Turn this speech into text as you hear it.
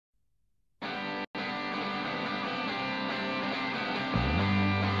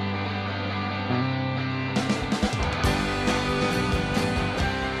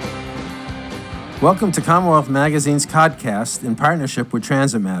Welcome to Commonwealth Magazine's Codcast in partnership with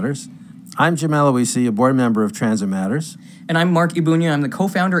TransitMatters. I'm Jim Aloisi, a board member of TransitMatters. And I'm Marc Ebuna. I'm the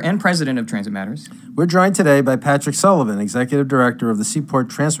co-founder and president of TransitMatters. We're joined today by Patrick Sullivan, executive director of the Seaport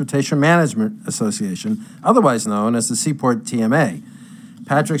Transportation Management Association, otherwise known as the Seaport TMA.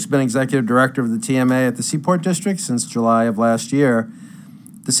 Patrick's been executive director of the TMA at the Seaport District since July of last year.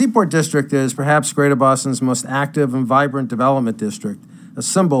 The Seaport District is perhaps Greater Boston's most active and vibrant development district, a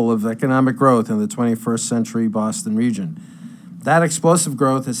symbol of economic growth in the 21st century Boston region. That explosive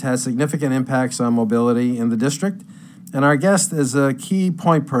growth has had significant impacts on mobility in the district, and our guest is a key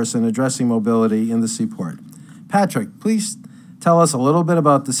point person addressing mobility in the Seaport. Patrick, please tell us a little bit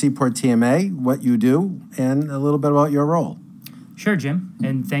about the Seaport TMA, what you do, and a little bit about your role. Sure, Jim,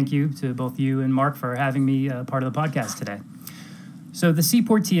 and thank you to both you and Marc for having me part of the podcast today. So the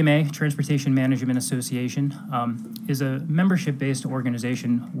Seaport TMA, Transportation Management Association, is a membership-based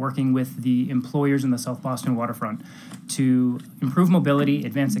organization working with the employers in the South Boston waterfront to improve mobility,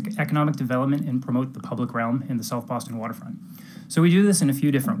 advance economic development, and promote the public realm in the South Boston waterfront. So we do this in a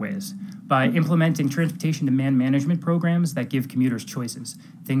few different ways. By implementing transportation demand management programs that give commuters choices,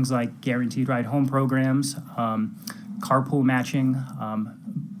 things like guaranteed ride home programs, carpool matching,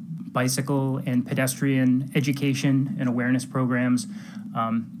 bicycle and pedestrian education and awareness programs.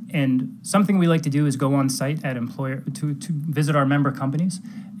 And something we like to do is go on site at employer to visit our member companies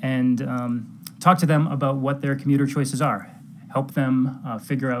and talk to them about what their commuter choices are, help them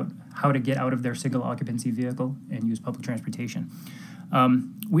figure out how to get out of their single occupancy vehicle and use public transportation.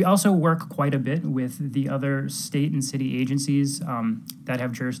 We also work quite a bit with the other state and city agencies that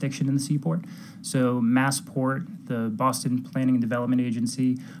have jurisdiction in the Seaport. So Massport, the Boston Planning and Development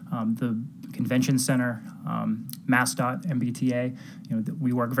Agency, the Convention Center, MassDOT, MBTA.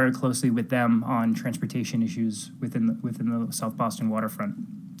 We work very closely with them on transportation issues within the South Boston waterfront.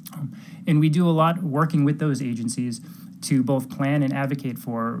 And we do a lot working with those agencies to both plan and advocate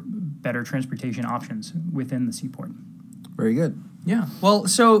for better transportation options within the Seaport. Very good. Yeah. Well,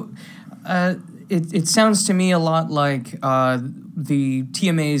 so it sounds to me a lot like the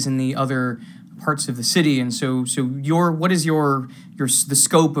TMAs in the other parts of the city, and so what is the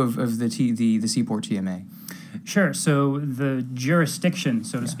scope of the Seaport TMA? Sure. So the jurisdiction,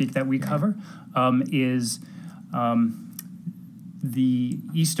 so to speak, that we cover is the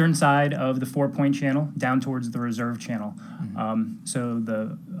eastern side of the 4 Point Channel down towards the Reserve Channel. Mm-hmm. So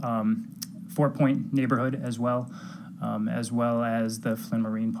the 4 Point neighborhood as well as the Flynn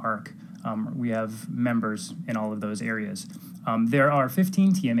Marine Park. We have members in all of those areas. There are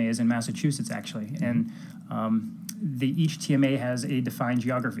 15 TMAs in Massachusetts, actually, and each TMA has a defined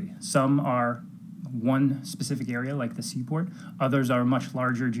geography. Some are one specific area, like the Seaport. Others are much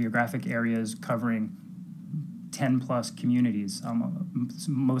larger geographic areas covering 10-plus communities,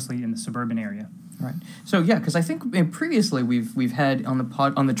 mostly in the suburban area. Right. So yeah, because I think previously we've had on the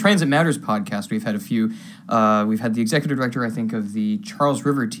TransitMatters podcast we've had a few. We've had the executive director, I think, of the Charles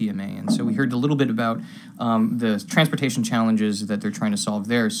River TMA, and so we heard a little bit about the transportation challenges that they're trying to solve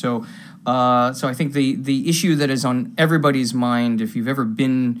there. So I think the issue that is on everybody's mind, if you've ever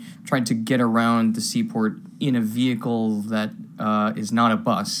been trying to get around the Seaport in a vehicle that is not a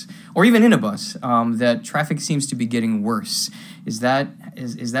bus, or even in a bus, that traffic seems to be getting worse. Is that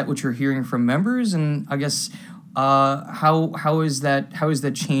what you're hearing from members? And I guess how is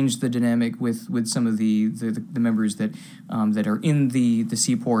that changed the dynamic with some of the members that are in the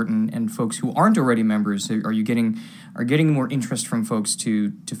Seaport and folks who aren't already members? Are getting more interest from folks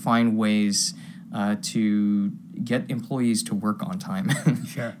to find ways to get employees to work on time?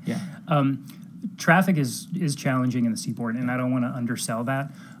 Sure. Yeah. Traffic is challenging in the Seaport, and I don't want to undersell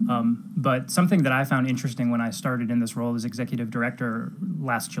that. But something that I found interesting when I started in this role as executive director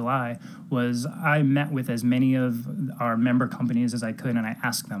last July was I met with as many of our member companies as I could, and I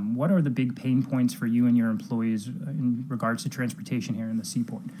asked them, what are the big pain points for you and your employees in regards to transportation here in the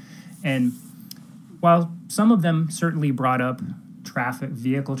Seaport? And while some of them certainly brought up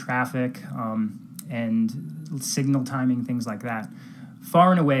vehicle traffic, and signal timing, things like that,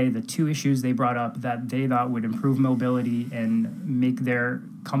 far and away, the two issues they brought up that they thought would improve mobility and make their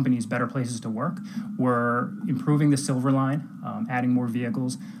companies better places to work were improving the Silver Line, adding more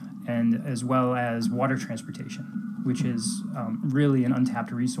vehicles, and as well as water transportation, which is really an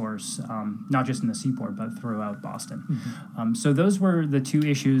untapped resource, not just in the Seaport, but throughout Boston. Mm-hmm. So those were the two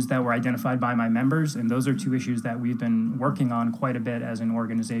issues that were identified by my members, and those are two issues that we've been working on quite a bit as an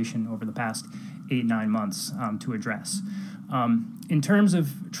organization over the past 8-9 months to address. In terms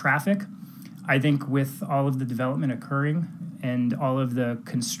of traffic, I think with all of the development occurring and all of the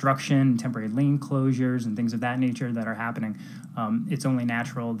construction, temporary lane closures, and things of that nature that are happening, it's only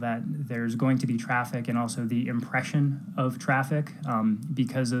natural that there's going to be traffic and also the impression of traffic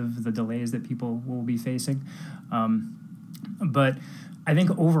because of the delays that people will be facing. But I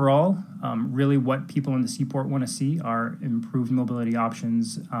think overall, really what people in the Seaport want to see are improved mobility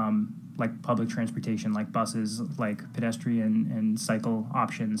options, like public transportation, like buses, like pedestrian and cycle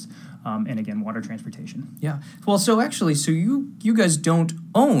options, and again, water transportation. Yeah. Well, so you guys don't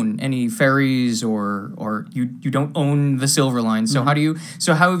own any ferries or you don't own the Silver Line. So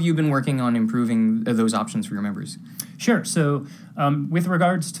how have you been working on improving those options for your members? Sure. So with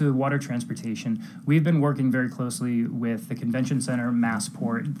regards to water transportation, we've been working very closely with the Convention Center,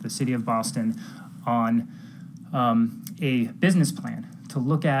 Massport, the City of Boston on a business plan to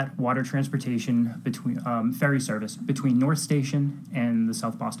look at water transportation between ferry service between North Station and the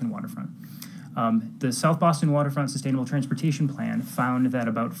South Boston waterfront. The South Boston Waterfront Sustainable Transportation Plan found that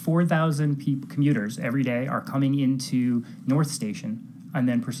about 4,000 commuters every day are coming into North Station and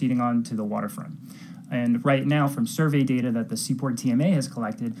then proceeding on to the waterfront. And right now, from survey data that the Seaport TMA has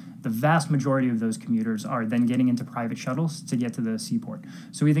collected, the vast majority of those commuters are then getting into private shuttles to get to the Seaport.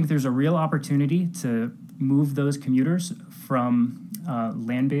 So we think there's a real opportunity to move those commuters from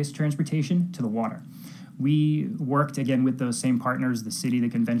land-based transportation to the water. We worked, again, with those same partners, the city, the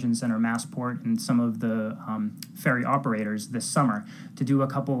Convention Center, Massport, and some of the ferry operators this summer to do a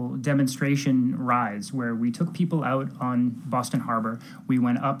couple demonstration rides where we took people out on Boston Harbor. We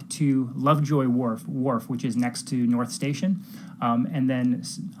went up to Lovejoy Wharf, which is next to North Station, and then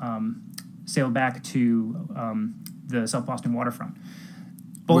sailed back to the South Boston waterfront.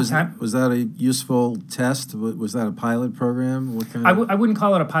 Was that a useful test? Was that a pilot program? What kind I wouldn't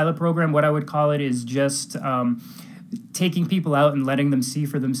call it a pilot program. What I would call it is just taking people out and letting them see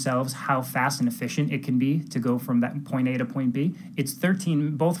for themselves how fast and efficient it can be to go from that point A to point B. It's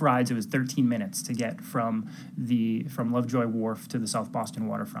 13. Both rides, it was 13 minutes to get from Lovejoy Wharf to the South Boston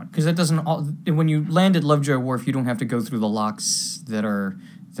waterfront. Because when you land at Lovejoy Wharf, you don't have to go through the locks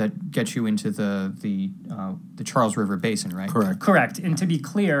that get you into the Charles River Basin, right? Correct. And to be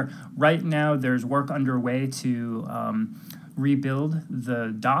clear, right now there's work underway to rebuild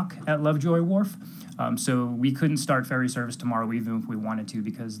the dock at Lovejoy Wharf. So we couldn't start ferry service tomorrow even if we wanted to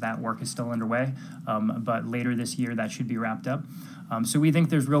because that work is still underway. But later this year that should be wrapped up. So we think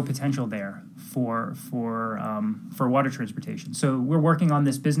there's real potential there for water transportation. So we're working on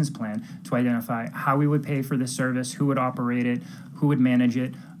this business plan to identify how we would pay for this service, who would operate it, who would manage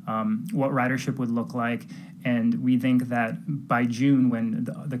it, what ridership would look like. And we think that by June, when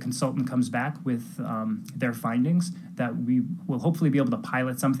the consultant comes back with their findings, that we will hopefully be able to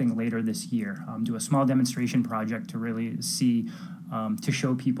pilot something later this year, do a small demonstration project to really see, to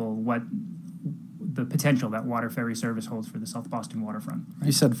show people what the potential that water ferry service holds for the South Boston waterfront. Right?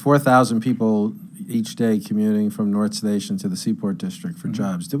 You said 4,000 people each day commuting from North Station to the Seaport District for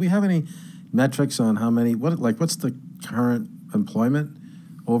jobs. Do we have any metrics on how many? What's the current employment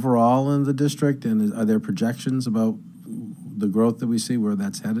overall in the district, and are there projections about the growth that we see, where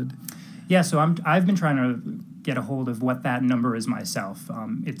that's headed? Yeah, so I've been trying to get a hold of what that number is myself.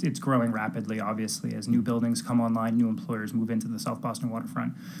 It's growing rapidly, obviously, as new buildings come online, new employers move into the South Boston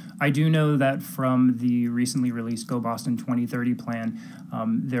waterfront. I do know that from the recently released Go Boston 2030 plan,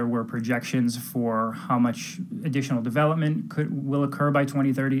 there were projections for how much additional development will occur by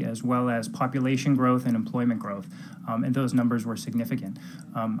 2030, as well as population growth and employment growth. And those numbers were significant.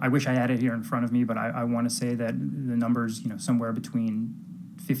 I wish I had it here in front of me, but I want to say that the numbers, somewhere between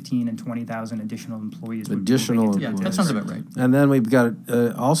 15 and 20,000 additional employees. Yeah, that sounds about right. And then we've got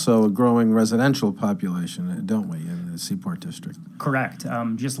also a growing residential population, don't we, in the Seaport District? Correct.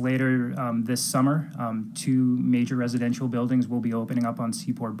 Just later this summer, two major residential buildings will be opening up on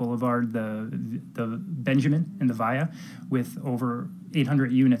Seaport Boulevard, the Benjamin and the Via, with over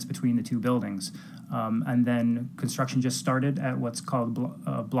 800 units between the two buildings. And then construction just started at what's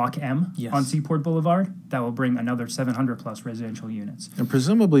called Block M on Seaport Boulevard. That will bring another 700 plus residential units. And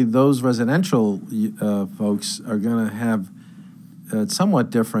presumably those residential folks are going to have somewhat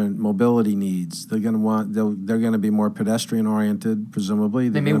different mobility needs. They're going to be more pedestrian oriented, presumably.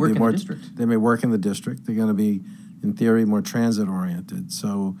 They may work in the district. They may work in the district. They're going to be, in theory, more transit oriented.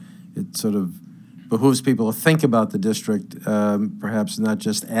 So it sort of behooves people to think about the district, perhaps not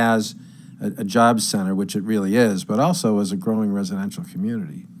just as a jobs center, which it really is, but also as a growing residential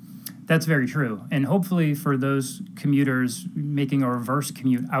community. That's very true. And hopefully for those commuters making a reverse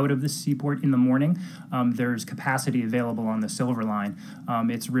commute out of the Seaport in the morning, there's capacity available on the Silver Line.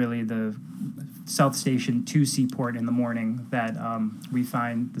 It's really the South Station to Seaport in the morning that we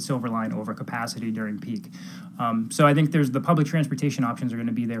find the Silver Line over capacity during peak. So I think the public transportation options are going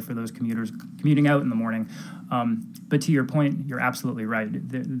to be there for those commuters commuting out in the morning. But to your point, you're absolutely right.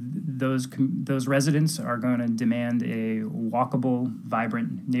 Those residents are going to demand a walkable,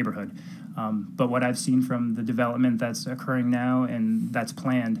 vibrant neighborhood. But what I've seen from the development that's occurring now and that's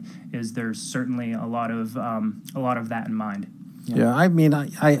planned is there's certainly a lot of that in mind. Yeah, I mean,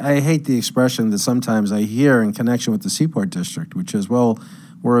 I hate the expression that sometimes I hear in connection with the Seaport District, which is, well,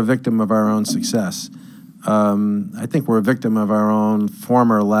 we're a victim of our own success. I think we're a victim of our own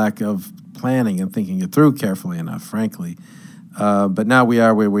former lack of planning and thinking it through carefully enough, frankly. But now we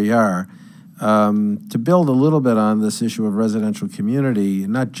are where we are. To build a little bit on this issue of residential community,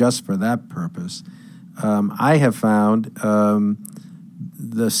 not just for that purpose, I have found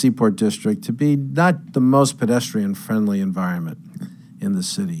the Seaport District to be not the most pedestrian-friendly environment in the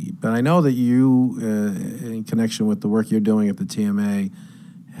city. But I know that you, in connection with the work you're doing at the TMA,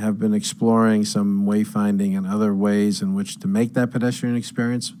 have been exploring some wayfinding and other ways in which to make that pedestrian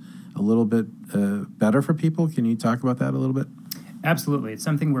experience a little bit better for people. Can you talk about that a little bit? Absolutely. It's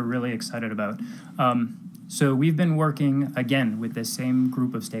something we're really excited about. So we've been working, again, with the same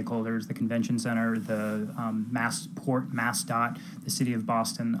group of stakeholders, the Convention Center, the Massport, MassDOT, the City of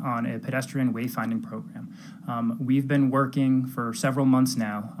Boston, on a pedestrian wayfinding program. We've been working for several months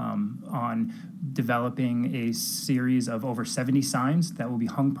now on developing a series of over 70 signs that will be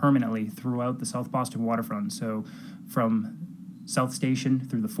hung permanently throughout the South Boston waterfront. So from South Station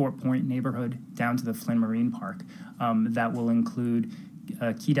through the Fort Point neighborhood down to the Flynn Marine Park. That will include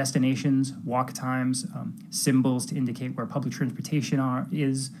key destinations, walk times, symbols to indicate where public transportation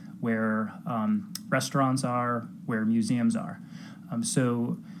is, where restaurants are, where museums are.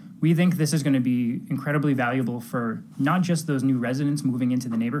 So we think this is going to be incredibly valuable for not just those new residents moving into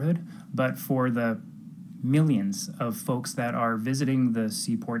the neighborhood, but for the millions of folks that are visiting the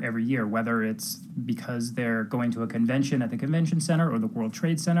Seaport every year, whether it's because they're going to a convention at the Convention Center or the World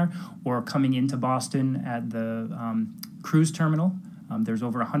Trade Center, or coming into Boston at the cruise terminal. There's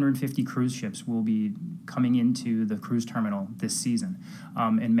over 150 cruise ships will be coming into the cruise terminal this season.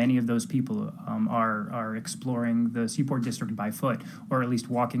 And many of those people are exploring the Seaport District by foot, or at least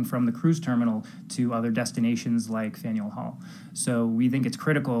walking from the cruise terminal to other destinations like Faneuil Hall. So we think it's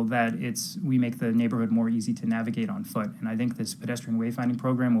critical that we make the neighborhood more easy to navigate on foot. And I think this pedestrian wayfinding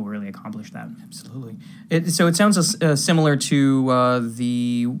program will really accomplish that. Absolutely. So it sounds similar to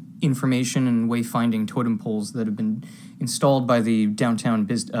the information and wayfinding totem poles that have been installed by the downtown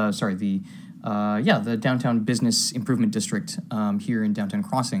the downtown business improvement district here in downtown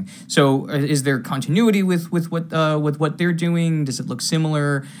Crossing. So is there continuity with what they're doing? Does it look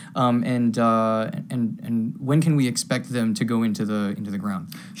similar? And when can we expect them to go into the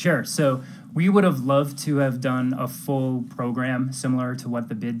ground? Sure. So we would have loved to have done a full program similar to what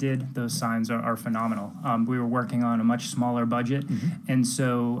the bid did. Those signs are phenomenal. We were working on a much smaller budget, and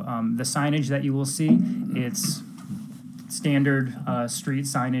so the signage that you will see, it's standard street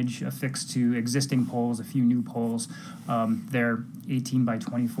signage affixed to existing poles, a few new poles. They're 18 by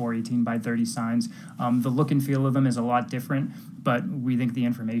 24, 18 by 30 signs. The look and feel of them is a lot different, but we think the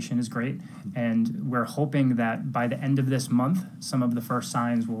information is great. And we're hoping that by the end of this month, some of the first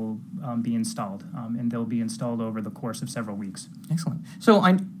signs will be installed, and they'll be installed over the course of several weeks. Excellent. So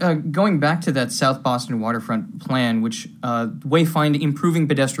going back to that South Boston waterfront plan, which improving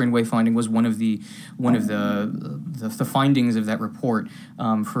pedestrian wayfinding was one of the findings of that report.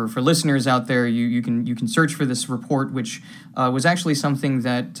 For listeners out there, you can search for this report, which was actually something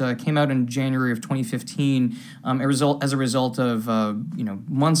that came out in January of 2015 as a result of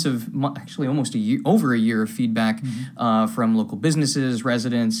almost over a year of feedback from local businesses,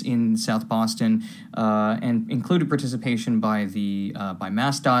 residents in South Boston, and included participation by by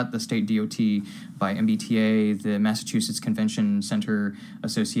MassDOT, the state DOT, by MBTA, the Massachusetts Convention Center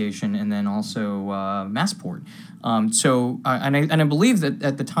Association, and then also Massport. And I believe that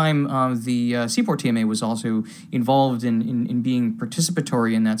at the time the Seaport TMA was also involved in being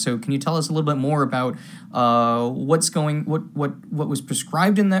participatory in that. So can you tell us a little bit more about what was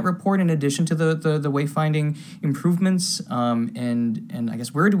prescribed in that report in addition to the wayfinding improvements, and I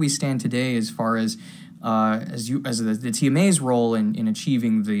guess where do we stand today as far as the TMA's role in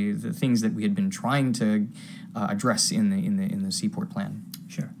achieving the things that we had been trying to address in the Seaport plan?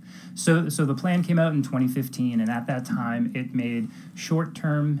 Sure. So the plan came out in 2015, and at that time, it made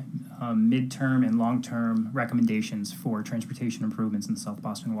short-term, mid-term, and long-term recommendations for transportation improvements in the South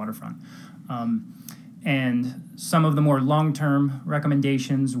Boston waterfront. And some of the more long-term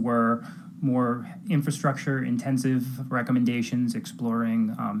recommendations were more infrastructure-intensive recommendations,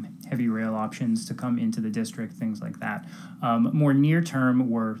 exploring heavy rail options to come into the district, things like that. More near-term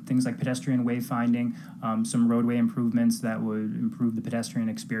were things like pedestrian wayfinding, some roadway improvements that would improve the pedestrian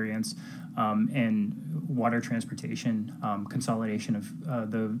experience, and water transportation, consolidation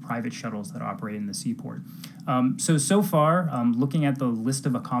of the private shuttles that operate in the seaport. So far, looking at the list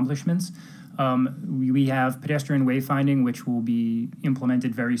of accomplishments, we have pedestrian wayfinding, which will be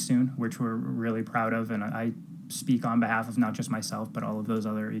implemented very soon, which we're really proud of, and I speak on behalf of not just myself, but all of those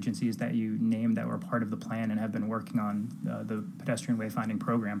other agencies that you named that were part of the plan and have been working on the pedestrian wayfinding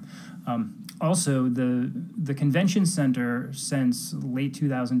program. Also, the convention center since late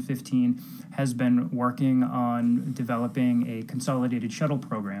 2015 has been working on developing a consolidated shuttle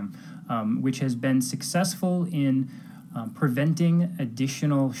program, which has been successful in preventing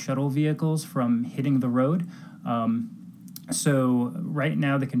additional shuttle vehicles from hitting the road. So right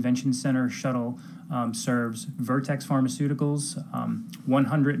now, the convention center shuttle serves Vertex Pharmaceuticals,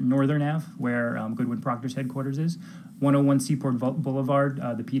 100 Northern Ave, where Goodwin Proctor's headquarters is, 101 Seaport Boulevard,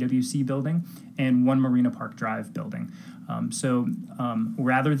 the PwC building, and 1 Marina Park Drive building. So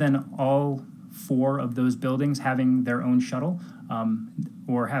rather than all 4 of those buildings having their own shuttle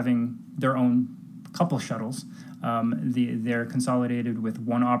or having their own couple shuttles, they're consolidated with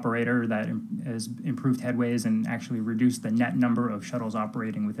one operator that has improved headways and actually reduced the net number of shuttles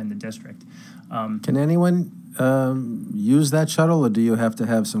operating within the district. Can anyone use that shuttle, or do you have to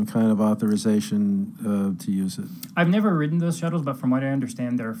have some kind of authorization to use it? I've never ridden those shuttles, but from what I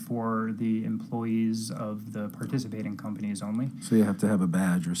understand, they're for the employees of the participating companies only. So you have to have a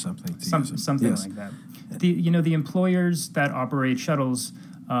badge or something to use it. Something Yes. like that. The employers that operate shuttles,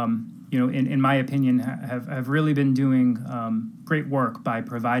 in my opinion, have really been doing great work by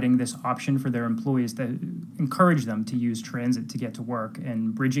providing this option for their employees that encourage them to use transit to get to work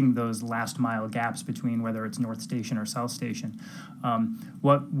and bridging those last mile gaps between whether it's North Station or South Station.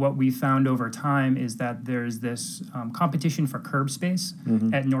 What we found over time is that there's this competition for curb space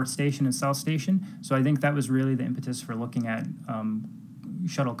at North Station and South Station. So I think that was really the impetus for looking at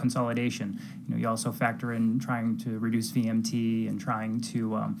shuttle consolidation. You also factor in trying to reduce VMT and trying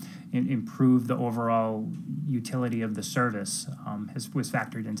to improve the overall utility of the service was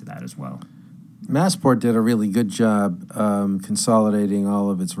factored into that as well. Massport did a really good job consolidating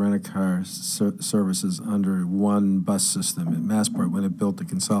all of its rent-a-car services under one bus system at Massport when it built the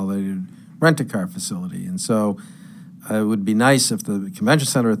consolidated rent-a-car facility. And so it would be nice if the Convention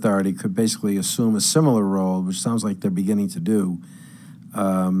Center Authority could basically assume a similar role, which sounds like they're beginning to do.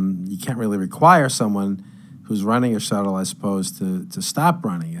 You can't really require someone who's running a shuttle, I suppose, to stop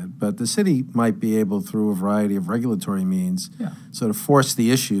running it. But the city might be able, through a variety of regulatory means, sort of force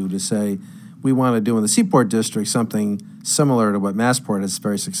the issue to say, we want to do in the Seaport District something similar to what Massport has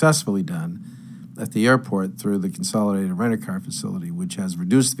very successfully done at the airport through the consolidated rent-a-car facility, which has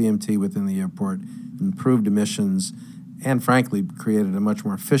reduced VMT within the airport, improved emissions, and frankly created a much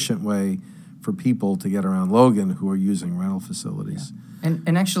more efficient way for people to get around Logan who are using rental facilities.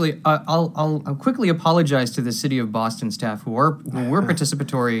 And actually, I'll quickly apologize to the City of Boston staff who were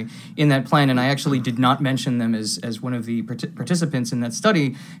participatory in that plan, and I actually did not mention them as one of the participants in that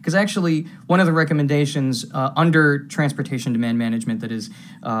study, because actually one of the recommendations under transportation demand management that is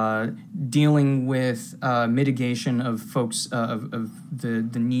dealing with mitigation of folks of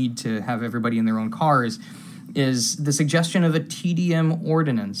the need to have everybody in their own cars is the suggestion of a TDM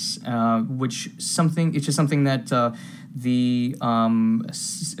ordinance, which is something that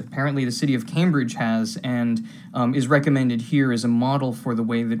apparently the city of Cambridge has and is recommended here as a model for the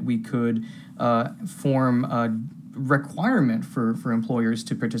way that we could form a requirement for employers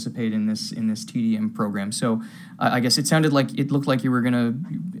to participate in this TDM program. So I guess it looked like you were going to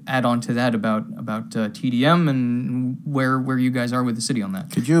add on to that about TDM and where you guys are with the city on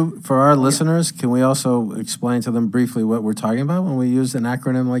that. Could you, for our listeners, can we also explain to them briefly what we're talking about when we use an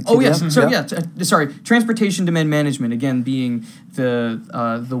acronym like TDM? Oh, yes. So, sorry, Transportation Demand Management, again, being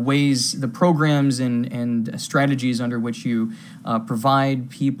the ways, the programs and strategies under which you provide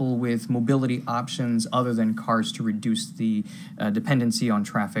people with mobility options other than cars to reduce the dependency on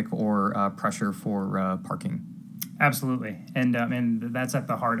traffic or pressure for parking. Absolutely, and that's at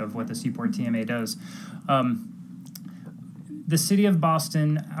the heart of what the Seaport TMA does. The City of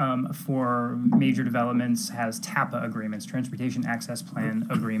Boston, for major developments, has TAPA agreements, Transportation Access Plan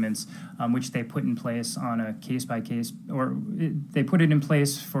agreements, which they put in place on a case-by-case, they put it in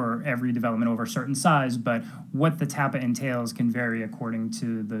place for every development over a certain size, but what the TAPA entails can vary according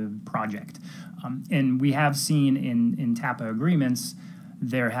to the project. And we have seen in TAPA agreements,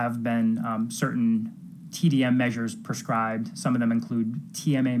 there have been certain TDM measures prescribed. Some of them include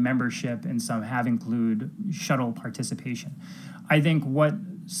TMA membership, and some have include shuttle participation. I think what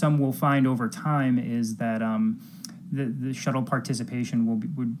some will find over time is that the shuttle participation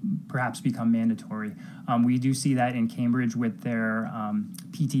would perhaps become mandatory. We do see that in Cambridge with their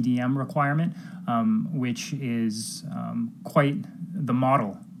PTDM requirement, which is quite the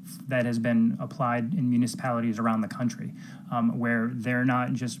model that has been applied in municipalities around the country, where they're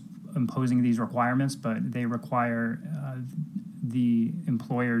not just imposing these requirements, but they require the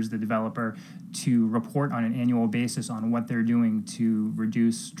employers, the developer, to report on an annual basis on what they're doing to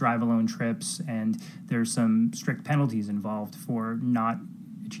reduce drive-alone trips, and there's some strict penalties involved for not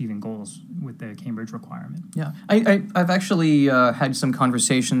achieving goals with the Cambridge requirement. Yeah, I've actually had some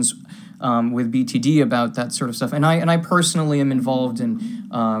conversations with BTD about that sort of stuff, and I personally am involved in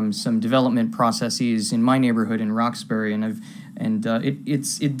some development processes in my neighborhood in Roxbury, and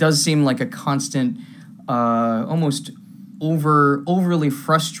it does seem like a constant, almost overly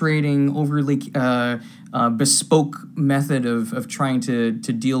frustrating, overly bespoke method of trying to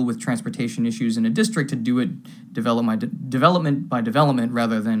deal with transportation issues in a district, to do it development by development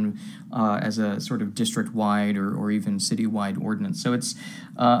rather than as a sort of district-wide or even city-wide ordinance. So it's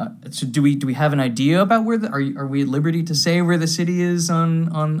so do we have an idea about where are we at liberty to say where the city is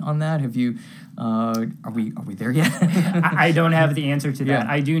on that? Have you? Are we there yet? I don't have the answer to that.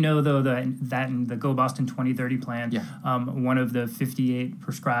 Yeah. I do know, though, that in the Go Boston 2030 plan, one of the 58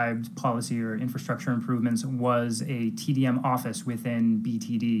 prescribed policy or infrastructure improvements was a TDM office within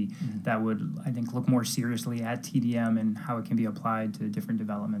BTD that would, I think, look more seriously at TDM and how it can be applied to different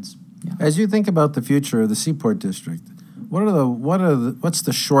developments. Yeah. As you think about the future of the Seaport District, what's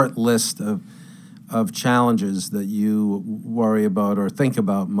the short list of challenges that you worry about or think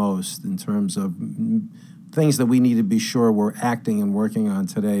about most in terms of things that we need to be sure we're acting and working on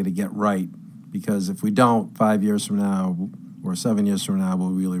today to get right? Because if we don't, 5 years from now or 7 years from now,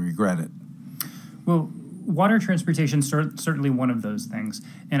 we'll really regret it. Well, water transportation is certainly one of those things.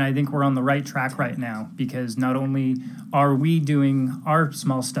 And I think we're on the right track right now, because not only are we doing our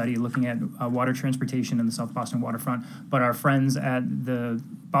small study looking at water transportation in the South Boston waterfront, but our friends at the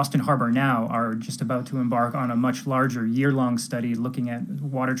Boston Harbor now are just about to embark on a much larger year-long study looking at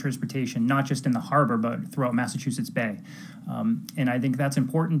water transportation, not just in the harbor, but throughout Massachusetts Bay. And I think that's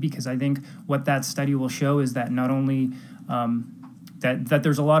important, because I think what that study will show is that not only that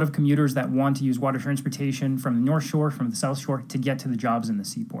there's a lot of commuters that want to use water transportation from the North Shore, from the South Shore, to get to the jobs in the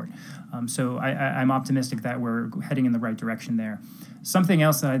Seaport. So I'm optimistic that we're heading in the right direction there. Something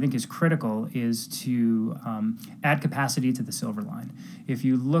else that I think is critical is to add capacity to the Silver Line. If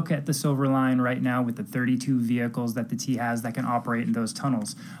you look at the Silver Line right now with the 32 vehicles that the T has that can operate in those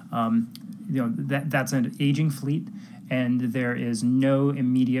tunnels, that's an aging fleet, and there is no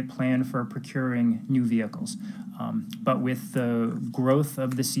immediate plan for procuring new vehicles. But with the growth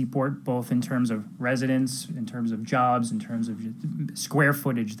of the Seaport, both in terms of residents, in terms of jobs, in terms of square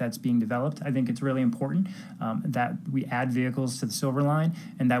footage that's being developed, I think it's really important that we add vehicles to the Silver Line,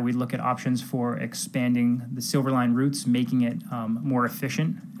 and that we look at options for expanding the Silver Line routes, making it more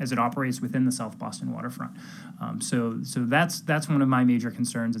efficient as it operates within the South Boston waterfront. So that's one of my major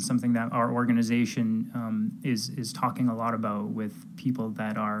concerns, and something that our organization is talking a lot about with people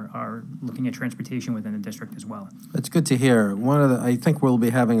that are looking at transportation within the district as well. That's good to hear. I think we'll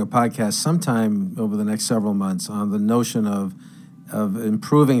be having a podcast sometime over the next several months on the notion of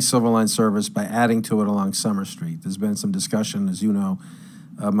improving Silver Line service by adding to it along Summer Street. There's been some discussion, as you know,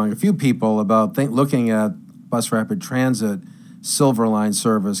 among a few people about looking at bus rapid transit Silver Line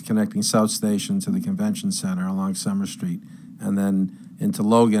service connecting South Station to the Convention Center along Summer Street, and then into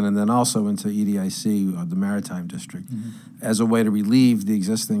Logan, and then also into EDIC, or the Maritime District, as a way to relieve the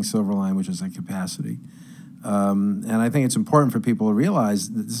existing Silver Line, which is at capacity. And I think it's important for people to realize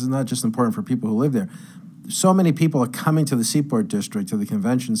that this is not just important for people who live there. So many people are coming to the Seaport District, to the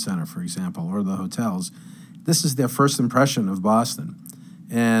Convention Center, for example, or the hotels. This is their first impression of Boston,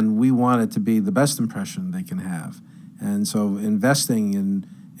 and we want it to be the best impression they can have. And so investing in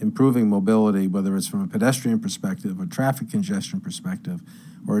improving mobility, whether it's from a pedestrian perspective, a traffic congestion perspective,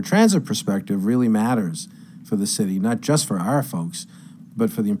 or a transit perspective, really matters for the city, not just for our folks,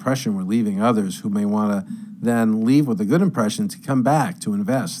 but for the impression we're leaving others who may want to then leave with a good impression to come back, to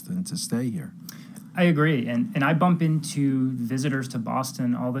invest, and to stay here. I agree, and I bump into visitors to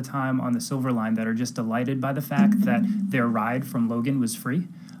Boston all the time on the Silver Line that are just delighted by the fact that their ride from Logan was free.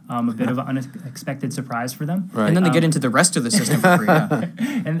 a bit of an unexpected surprise for them. Right. And then they get into the rest of the system for free. Yeah.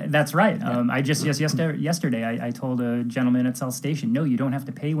 And that's right. Yesterday I told a gentleman at South Station, no, you don't have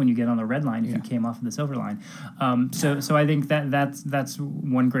to pay when you get on the red line if you came off of the silver line. So I think that's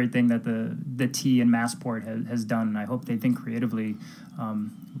one great thing that the T in Massport has done. And I hope they think creatively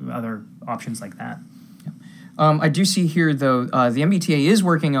other options like that. I do see here, though, the MBTA is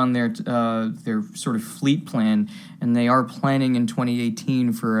working on their sort of fleet plan, and they are planning in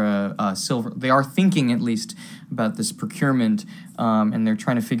 2018 for a silver. They are thinking, at least, about this procurement, and they're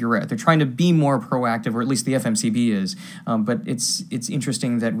trying to figure out. They're trying to be more proactive, or at least the FMCB is. But it's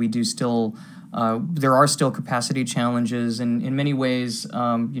interesting that we do still. There are still capacity challenges, and in many ways,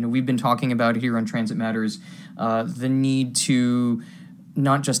 we've been talking about here on Transit Matters the need to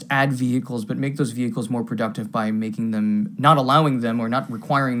not just add vehicles, but make those vehicles more productive by making them, not allowing them or not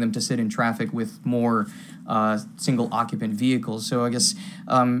requiring them to sit in traffic with more single occupant vehicles. So I guess,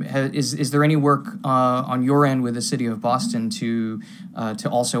 is there any work on your end with the city of Boston to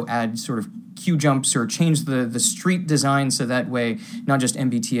also add sort of queue jumps or change the street design so that way not just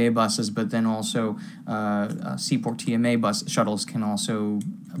MBTA buses, but then also Seaport TMA bus shuttles can also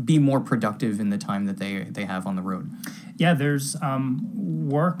be more productive in the time that they have on the road? Yeah, there's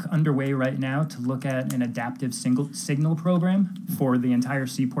work underway right now to look at an adaptive signal program for the entire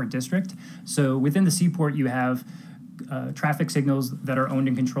Seaport District. So within the Seaport, you have traffic signals that are owned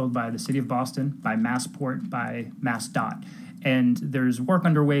and controlled by the City of Boston, by Massport, by MassDOT. And there's work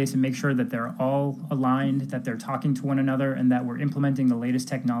underway to make sure that they're all aligned, that they're talking to one another, and that we're implementing the latest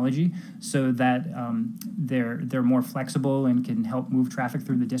technology so that they're more flexible and can help move traffic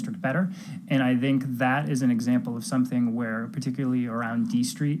through the district better. And I think that is an example of something where, particularly around D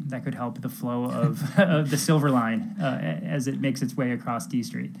Street, that could help the flow of the Silver Line as it makes its way across D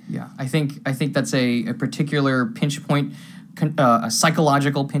Street. Yeah, I think that's a particular pinch point. A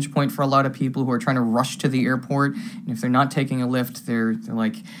psychological pinch point for a lot of people who are trying to rush to the airport, and if they're not taking a lift, they're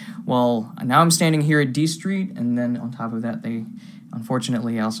like, well, now I'm standing here at D Street, and then on top of that, they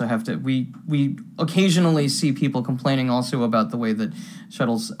unfortunately also have to. We occasionally see people complaining also about the way that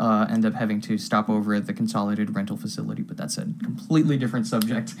shuttles end up having to stop over at the consolidated rental facility, but that's a completely different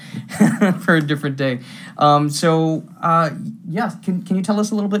subject for a different day. Can you tell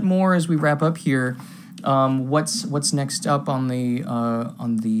us a little bit more as we wrap up here? What's next up on the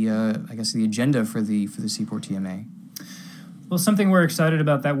I guess the agenda for the Seaport TMA? Well, something we're excited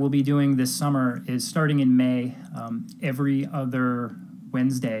about that we'll be doing this summer is starting in May. Every other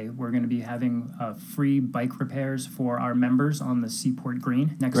Wednesday, we're going to be having free bike repairs for our members on the Seaport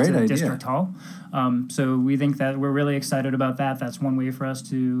Green next to the District Hall. So we think that we're really excited about that. That's one way for us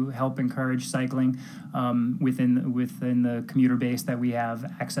to help encourage cycling within the commuter base that we have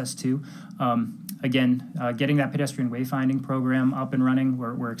access to. Getting that pedestrian wayfinding program up and running,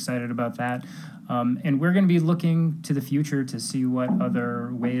 we're excited about that. And we're going to be looking to the future to see what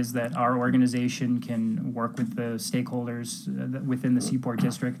other ways that our organization can work with the stakeholders within the Seaport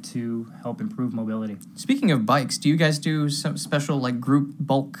District to help improve mobility. Speaking of bikes, do you guys do some special group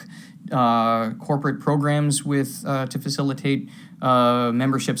bulk corporate programs with to facilitate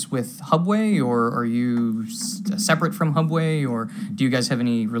memberships with Hubway, or are you separate from Hubway, or do you guys have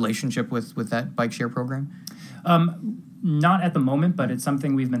any relationship with that bike share program? Not at the moment, but it's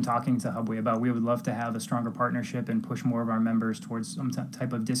something we've been talking to Hubway about. We would love to have a stronger partnership and push more of our members towards some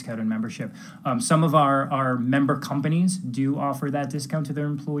type of discounted membership. Some of our member companies do offer that discount to their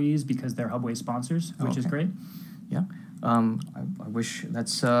employees because they're Hubway sponsors, which is great. Yeah. I wish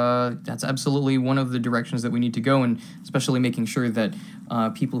that's absolutely one of the directions that we need to go, and especially making sure that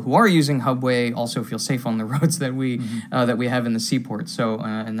people who are using Hubway also feel safe on the roads that we have in the Seaport. So,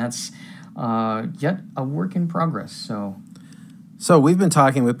 and that's yet a work in progress. So we've been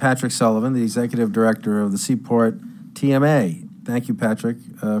talking with Patrick Sullivan, the executive director of the Seaport TMA. Thank you, Patrick,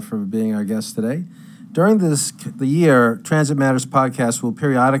 for being our guest today. During the year, Transit Matters podcast will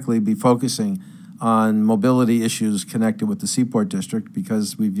periodically be focusing on mobility issues connected with the Seaport District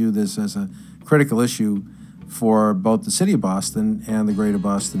because we view this as a critical issue for both the city of Boston and the greater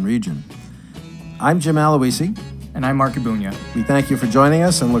Boston region. I'm Jim Aloisi. And I'm Marc Ebuna. We thank you for joining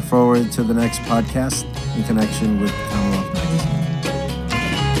us and look forward to the next podcast in connection with Commonwealth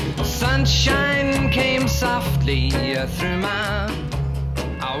Magazine. Sunshine came softly through my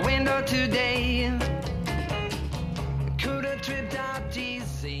window today.